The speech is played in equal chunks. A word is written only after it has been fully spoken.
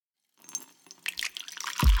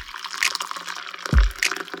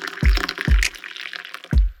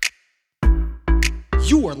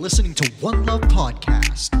You are listening to One Love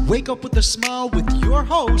Podcast. Wake up with a smile with your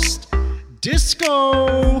host,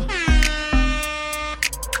 Disco.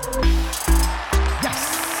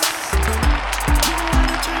 Yes.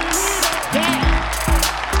 Yeah.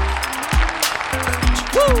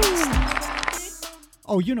 Woo.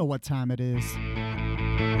 Oh, you know what time it is.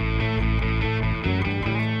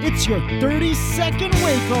 It's your 30-second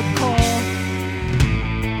wake-up call.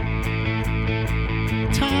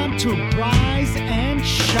 Time to rise and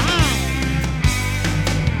shine.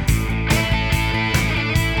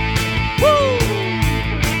 Woo!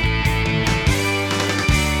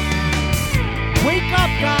 Wake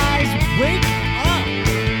up, guys. Wake up.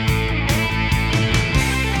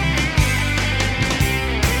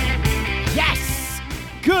 Yes!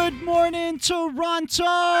 Good morning,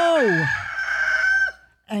 Toronto!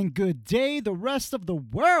 And good day, the rest of the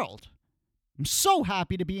world. I'm so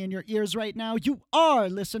happy to be in your ears right now. You are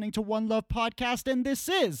listening to One Love Podcast, and this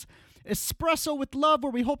is Espresso with Love,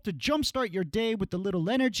 where we hope to jumpstart your day with a little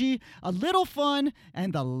energy, a little fun,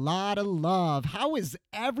 and a lot of love. How is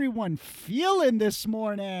everyone feeling this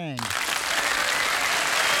morning?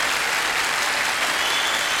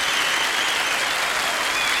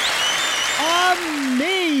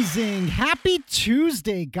 Amazing. Happy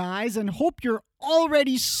Tuesday, guys, and hope you're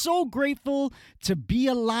already so grateful to be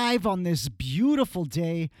alive on this beautiful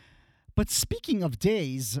day. But speaking of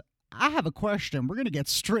days, I have a question. We're going to get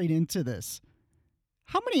straight into this.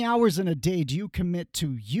 How many hours in a day do you commit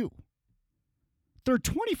to you? There are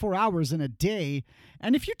 24 hours in a day,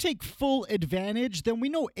 and if you take full advantage, then we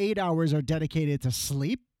know 8 hours are dedicated to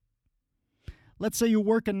sleep. Let's say you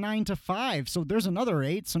work a 9 to 5, so there's another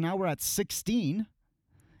 8, so now we're at 16.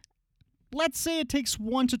 Let's say it takes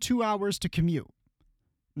 1 to 2 hours to commute.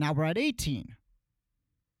 Now we're at 18.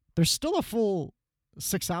 There's still a full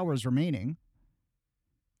 6 hours remaining.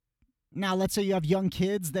 Now, let's say you have young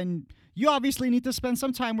kids, then you obviously need to spend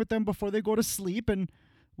some time with them before they go to sleep, and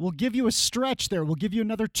we'll give you a stretch there. We'll give you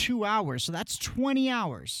another 2 hours, so that's 20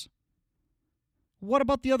 hours. What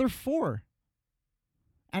about the other 4?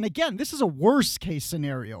 And again, this is a worst case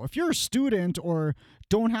scenario. If you're a student or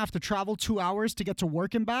don't have to travel 2 hours to get to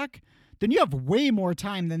work and back, then you have way more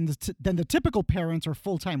time than the typical parent or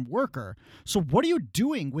full-time worker. So what are you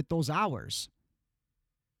doing with those hours?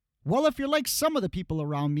 Well, if you're like some of the people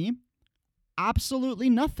around me, absolutely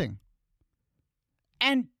nothing.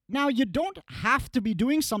 And now you don't have to be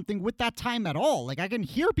doing something with that time at all. Like I can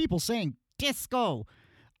hear people saying, Disco,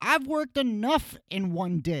 I've worked enough in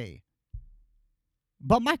one day.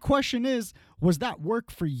 But my question is, was that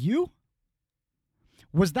work for you?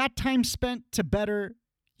 Was that time spent to better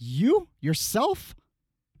you, yourself?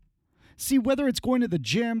 See, whether it's going to the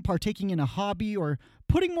gym, partaking in a hobby, or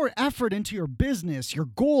putting more effort into your business, your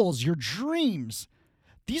goals, your dreams,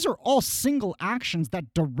 these are all single actions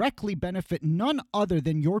that directly benefit none other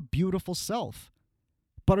than your beautiful self.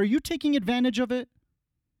 But are you taking advantage of it?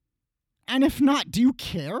 And if not, do you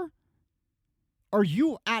care? Are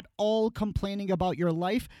you at all complaining about your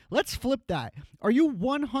life? Let's flip that. Are you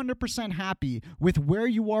 100% happy with where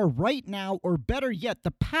you are right now, or better yet,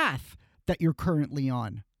 the path that you're currently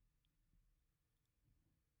on?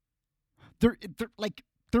 There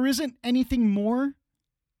isn't anything more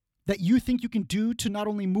that you think you can do to not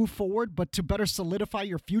only move forward, but to better solidify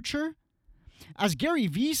your future? As Gary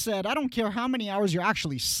Vee said, I don't care how many hours you're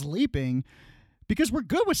actually sleeping, because we're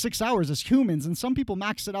good with 6 hours as humans, and some people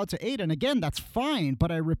max it out to 8, and again, that's fine.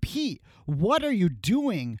 But I repeat, what are you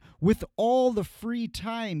doing with all the free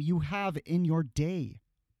time you have in your day?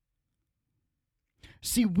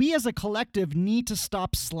 See, we as a collective need to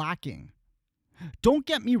stop slacking. Don't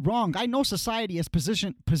get me wrong, I know society has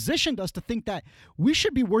positioned us to think that we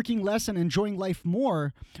should be working less and enjoying life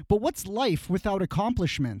more, but what's life without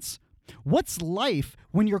accomplishments? What's life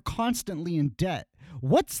when you're constantly in debt?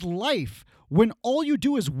 What's life when all you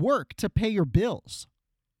do is work to pay your bills?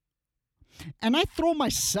 And I throw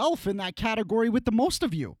myself in that category with the most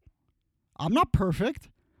of you. I'm not perfect,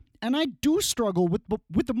 and I do struggle with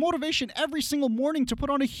the motivation every single morning to put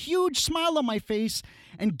on a huge smile on my face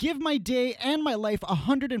and give my day and my life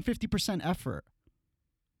 150% effort.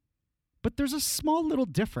 But there's a small little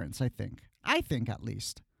difference, I think at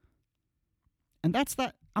least. And that's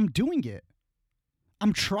that I'm doing it.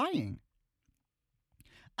 I'm trying.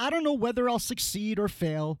 I don't know whether I'll succeed or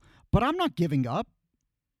fail, but I'm not giving up.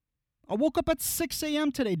 I woke up at 6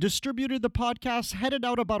 a.m. today, distributed the podcast, headed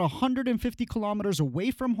out about 150 kilometers away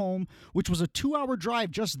from home, which was a 2-hour drive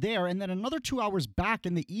just there, and then another 2 hours back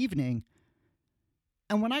in the evening.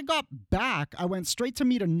 And when I got back, I went straight to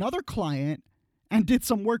meet another client and did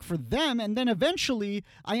some work for them. And then eventually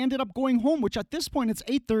I ended up going home, which at this point it's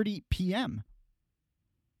 8:30 p.m.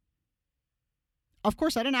 Of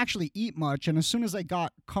course, I didn't actually eat much, and as soon as I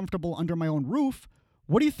got comfortable under my own roof,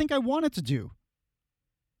 what do you think I wanted to do?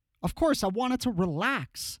 Of course, I wanted to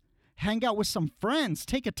relax, hang out with some friends,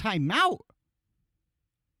 take a time out.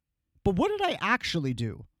 But what did I actually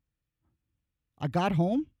do? I got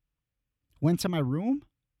home, went to my room,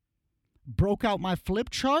 broke out my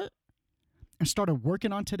flip chart, and started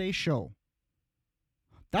working on today's show.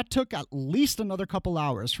 That took at least another couple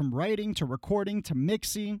hours, from writing to recording to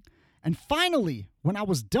mixing. And finally, when I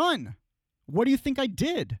was done, what do you think I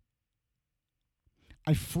did?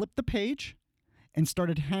 I flipped the page and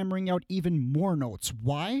started hammering out even more notes.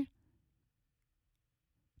 Why?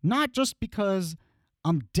 Not just because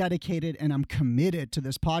I'm dedicated and I'm committed to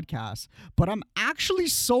this podcast, but I'm actually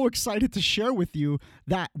so excited to share with you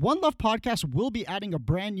that One Love Podcast will be adding a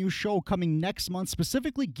brand new show coming next month,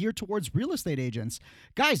 specifically geared towards real estate agents.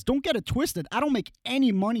 Guys, don't get it twisted. I don't make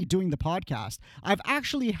any money doing the podcast. I've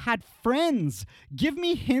actually had friends give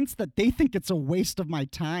me hints that they think it's a waste of my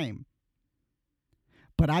time.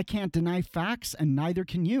 But I can't deny facts, and neither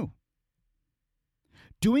can you.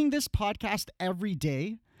 Doing this podcast every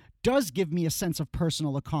day does give me a sense of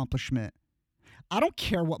personal accomplishment. I don't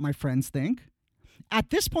care what my friends think.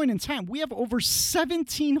 At this point in time, we have over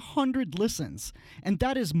 1,700 listens, and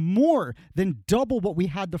that is more than double what we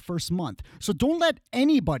had the first month. So don't let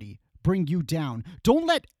anybody bring you down. Don't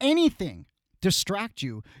let anything distract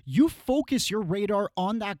you. You focus your radar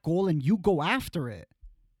on that goal and you go after it.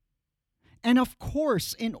 And of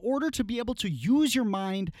course, in order to be able to use your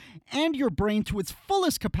mind and your brain to its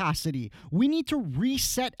fullest capacity, we need to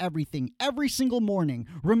reset everything every single morning,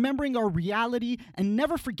 remembering our reality and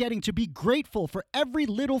never forgetting to be grateful for every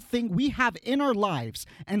little thing we have in our lives.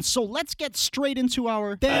 And so let's get straight into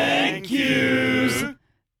our thank yous.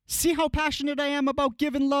 See how passionate I am about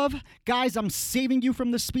giving love? Guys, I'm saving you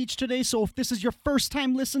from the speech today, so if this is your first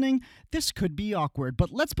time listening, this could be awkward.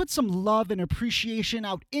 But let's put some love and appreciation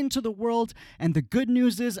out into the world, and the good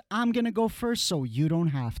news is I'm going to go first so you don't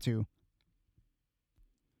have to.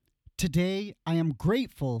 Today, I am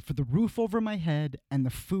grateful for the roof over my head and the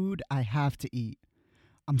food I have to eat.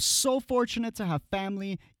 I'm so fortunate to have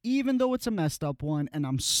family, even though it's a messed up one, and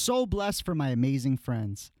I'm so blessed for my amazing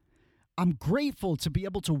friends. I'm grateful to be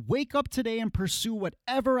able to wake up today and pursue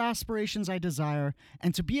whatever aspirations I desire,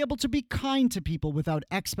 and to be able to be kind to people without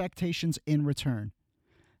expectations in return.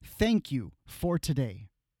 Thank you for today.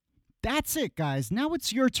 That's it, guys. Now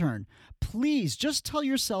it's your turn. Please just tell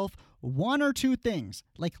yourself one or two things,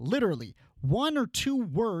 like literally one or two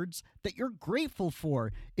words that you're grateful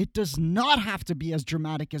for. It does not have to be as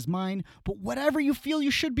dramatic as mine, but whatever you feel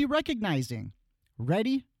you should be recognizing.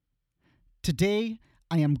 Ready? Today,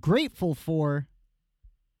 I am grateful for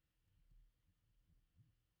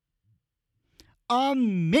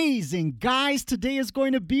amazing. Guys, today is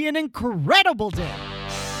going to be an incredible day.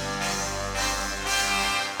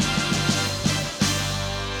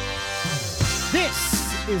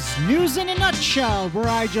 This is News in a Nutshell, where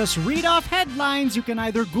I just read off headlines you can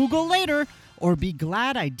either Google later or be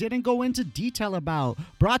glad I didn't go into detail about.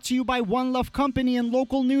 Brought to you by One Love Company. And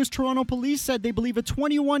local news, Toronto police said they believe a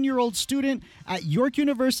 21-year-old student at York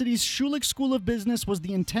University's Schulich School of Business was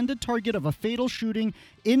the intended target of a fatal shooting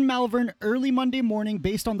in Malvern early Monday morning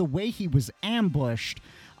based on the way he was ambushed.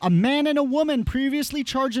 A man and a woman previously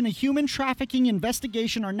charged in a human trafficking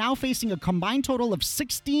investigation are now facing a combined total of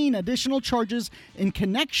 16 additional charges in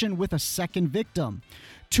connection with a second victim.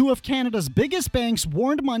 Two of Canada's biggest banks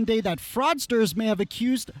warned Monday that fraudsters may have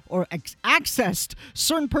accused or accessed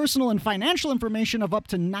certain personal and financial information of up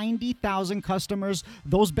to 90,000 customers.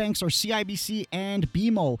 Those banks are CIBC and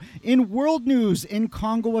BMO. In world news, in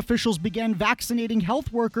Congo, officials began vaccinating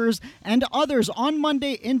health workers and others on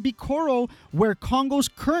Monday in Bikoro, where Congo's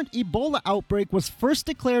current Ebola outbreak was first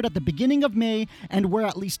declared at the beginning of May, and where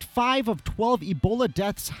at least 5 of 12 Ebola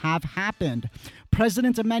deaths have happened.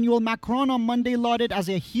 President Emmanuel Macron on Monday lauded as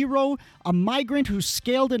a hero a migrant who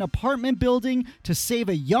scaled an apartment building to save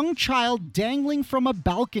a young child dangling from a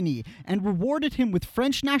balcony, and rewarded him with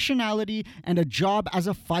French nationality and a job as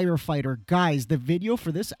a firefighter. Guys, the video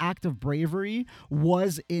for this act of bravery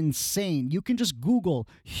was insane. You can just Google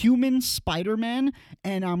human Spider-Man,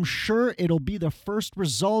 and I'm sure it'll be the first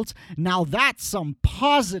result. Now that's some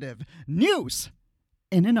positive news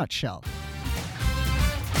in a nutshell.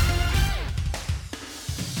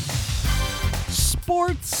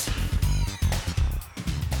 Sports.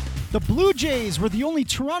 The Blue Jays were the only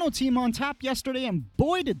Toronto team on tap yesterday, and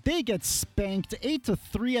boy did they get spanked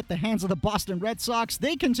 8-3 at the hands of the Boston Red Sox.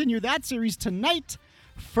 They continue that series tonight.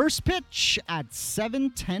 First pitch at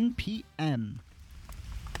 7:10 p.m.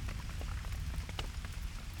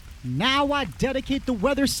 Now I dedicate the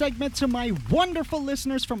weather segment to my wonderful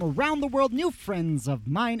listeners from around the world, new friends of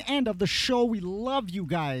mine and of the show. We love you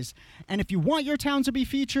guys. And if you want your town to be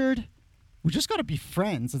featured, we just got to be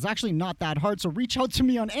friends. It's actually not that hard, so reach out to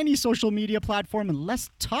me on any social media platform and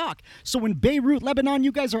let's talk. So in Beirut, Lebanon,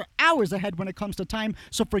 you guys are hours ahead when it comes to time.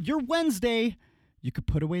 So for your Wednesday, you could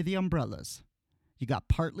put away the umbrellas. You got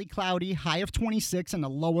partly cloudy, high of 26 and a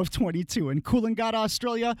low of 22. In Coolangatta,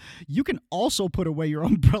 Australia, you can also put away your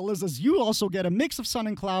umbrellas as you also get a mix of sun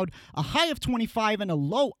and cloud, a high of 25 and a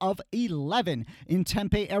low of 11. In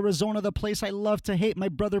Tempe, Arizona, the place I love to hate, my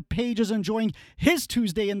brother Paige is enjoying his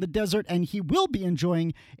Tuesday in the desert, and he will be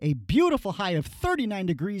enjoying a beautiful high of 39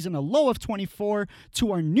 degrees and a low of 24.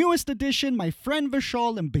 To our newest addition, my friend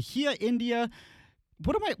Vishal in Bahia, India.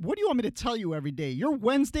 What do you want me to tell you every day? Your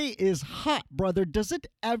Wednesday is hot, brother. Does it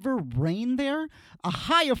ever rain there? A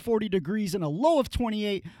high of 40 degrees and a low of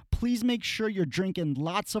 28. Please make sure you're drinking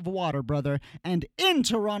lots of water, brother. And in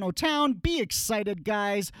Toronto town, be excited,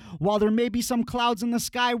 guys. While there may be some clouds in the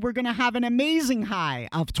sky, we're going to have an amazing high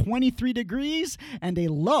of 23 degrees and a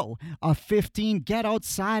low of 15. Get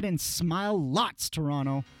outside and smile lots,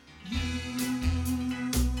 Toronto.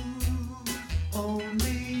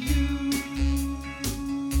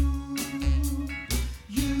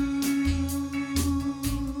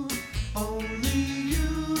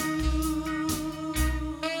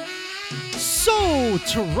 So,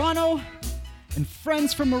 Toronto and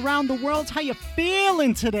friends from around the world, how you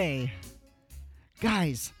feeling today?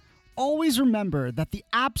 Guys, always remember that the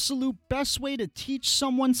absolute best way to teach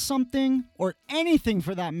someone something, or anything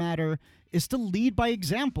for that matter, is to lead by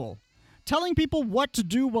example. Telling people what to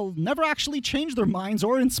do will never actually change their minds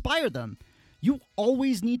or inspire them. You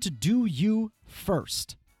always need to do you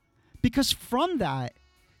first. Because from that,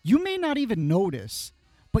 you may not even notice,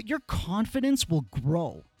 but your confidence will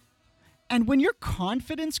grow. And when your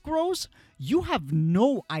confidence grows, you have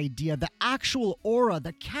no idea the actual aura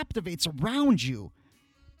that captivates around you.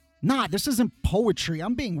 Nah, this isn't poetry.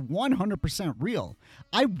 I'm being 100% real.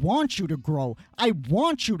 I want you to grow. I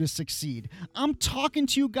want you to succeed. I'm talking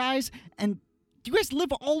to you guys, and you guys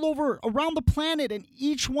live all over around the planet, and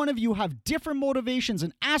each one of you have different motivations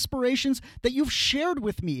and aspirations that you've shared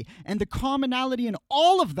with me. And the commonality in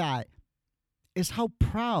all of that is how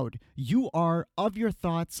proud you are of your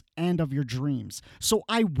thoughts and of your dreams. So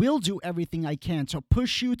I will do everything I can to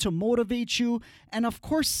push you, to motivate you, and of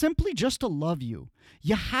course, simply just to love you.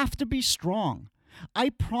 You have to be strong.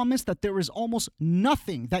 I promise that there is almost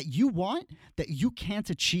nothing that you want that you can't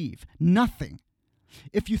achieve. Nothing.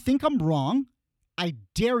 If you think I'm wrong, I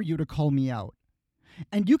dare you to call me out.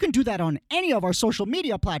 And you can do that on any of our social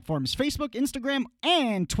media platforms, Facebook, Instagram,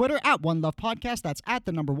 and Twitter at One Love Podcast. That's at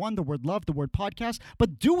the number one, the word love, the word podcast.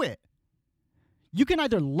 But do it. You can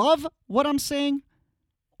either love what I'm saying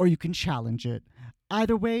or you can challenge it.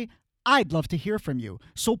 Either way, I'd love to hear from you.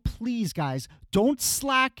 So please, guys, don't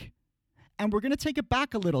slack. And we're going to take it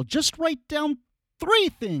back a little. Just write down 3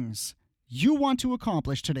 things you want to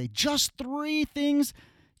accomplish today. Just 3 things.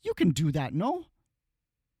 You can do that, no?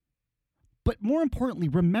 But more importantly,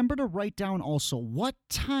 remember to write down also what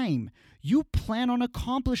time you plan on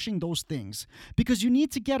accomplishing those things, because you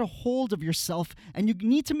need to get a hold of yourself and you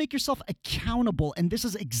need to make yourself accountable. And this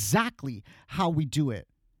is exactly how we do it.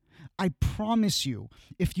 I promise you,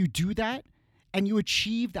 if you do that and you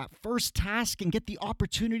achieve that first task and get the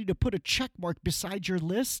opportunity to put a check mark beside your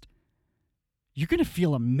list, you're going to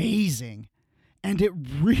feel amazing. And it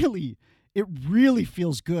really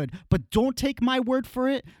feels good. But don't take my word for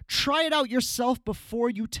it. Try it out yourself before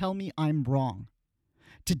you tell me I'm wrong.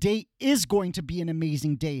 Today is going to be an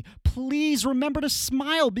amazing day. Please remember to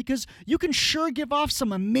smile, because you can sure give off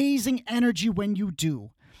some amazing energy when you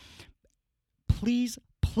do. Please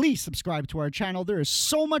subscribe to our channel. There is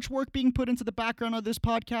so much work being put into the background of this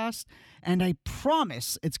podcast, and I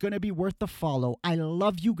promise it's going to be worth the follow. I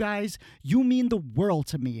love you guys. You mean the world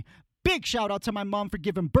to me. Big shout out to my mom for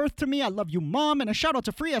giving birth to me. I love you, Mom. And a shout out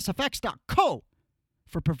to freesfx.co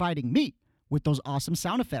for providing me with those awesome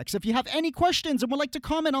sound effects. If you have any questions and would like to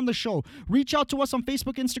comment on the show, reach out to us on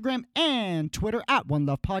Facebook, Instagram, and Twitter at One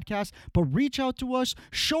Love Podcast. But reach out to us,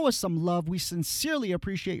 show us some love. We sincerely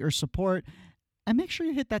appreciate your support. And make sure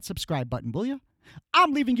you hit that subscribe button, will you?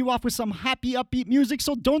 I'm leaving you off with some happy, upbeat music,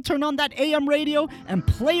 so don't turn on that AM radio and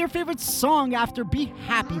play your favorite song after. Be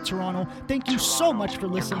happy, Toronto. Thank you so much for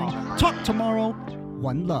listening. Talk tomorrow.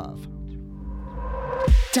 One love.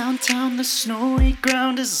 Downtown, the snowy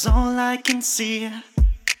ground is all I can see.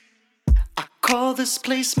 I call this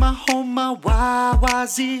place my home, my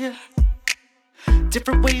YYZ.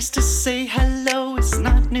 Different ways to say hello is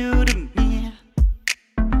not new to me.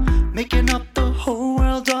 Making up the whole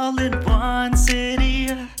world all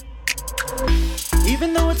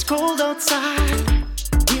it's cold outside,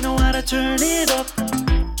 we know how to turn it up.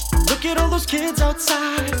 Look at all those kids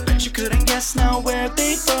outside, bet you couldn't guess now where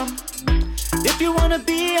they from. If you wanna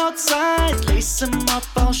be outside, lace them up,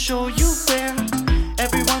 I'll show you where.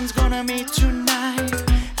 Everyone's gonna meet tonight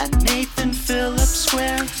at Nathan Phillips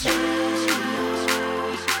Square.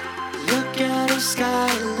 Look at the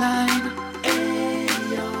skyline,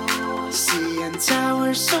 ayo. Seeing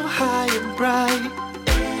towers so high and bright,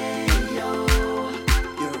 ayo.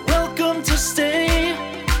 You're welcome to stay.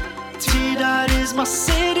 T-Dot is my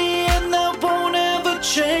city and that won't ever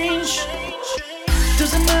change.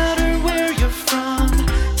 Doesn't matter where you're from,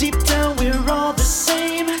 deep down we're all the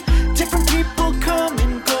same. Different people come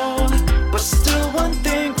and go, but still one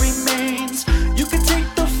thing remains. You can take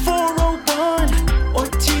the 401 or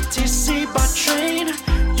TTC by train.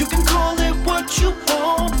 You can call it what you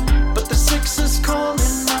want, but the 6 is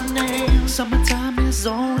calling my name. Summertime is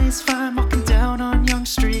always fine, walking down on Young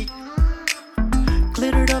Street.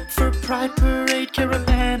 Glittered up for Pride Parade,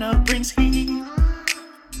 Caravana brings heat.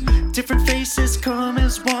 Different faces come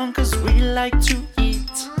as one, cause we like to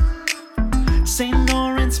eat. St.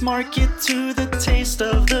 Lawrence Market to the taste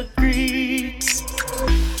of the Greeks.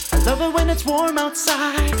 I love it when it's warm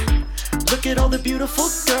outside. Look at all the beautiful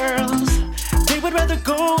girls. They would rather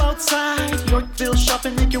go outside. Yorkville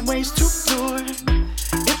shopping, making ways to tour.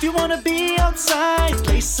 If you wanna be outside,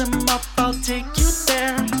 lace them up, I'll take you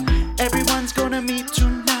there. Everyone's gonna meet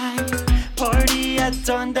tonight, party at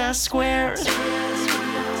Dundas Square.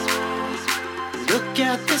 Look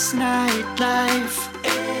at this nightlife,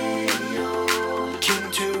 ayo. King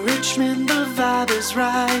to Richmond, the vibe is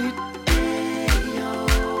right, ayo.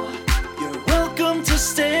 You're welcome to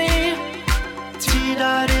stay.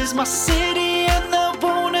 T-Dot is my city and that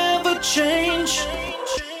won't ever change.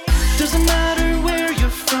 Doesn't matter where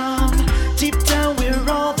you're from, deep down we're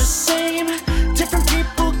all the same. Different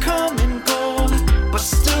people come and go, but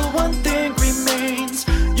still one thing remains.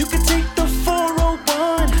 You can take the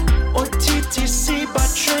 401 or TTC by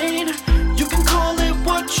train. You can call it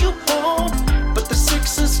what you want, but the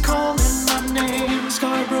 6 is calling my name.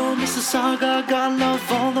 Scarborough, Mississauga, got love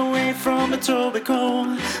all the way from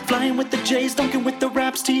Etobicoke. Flying with the Jays, dunking with the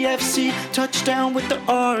Raps, TFC, touchdown with the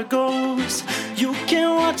Argos. You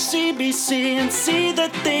can watch CBC and see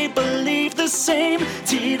that they believe the same.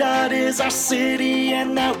 T-Dot is our city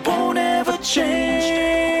and that won't ever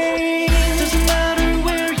change.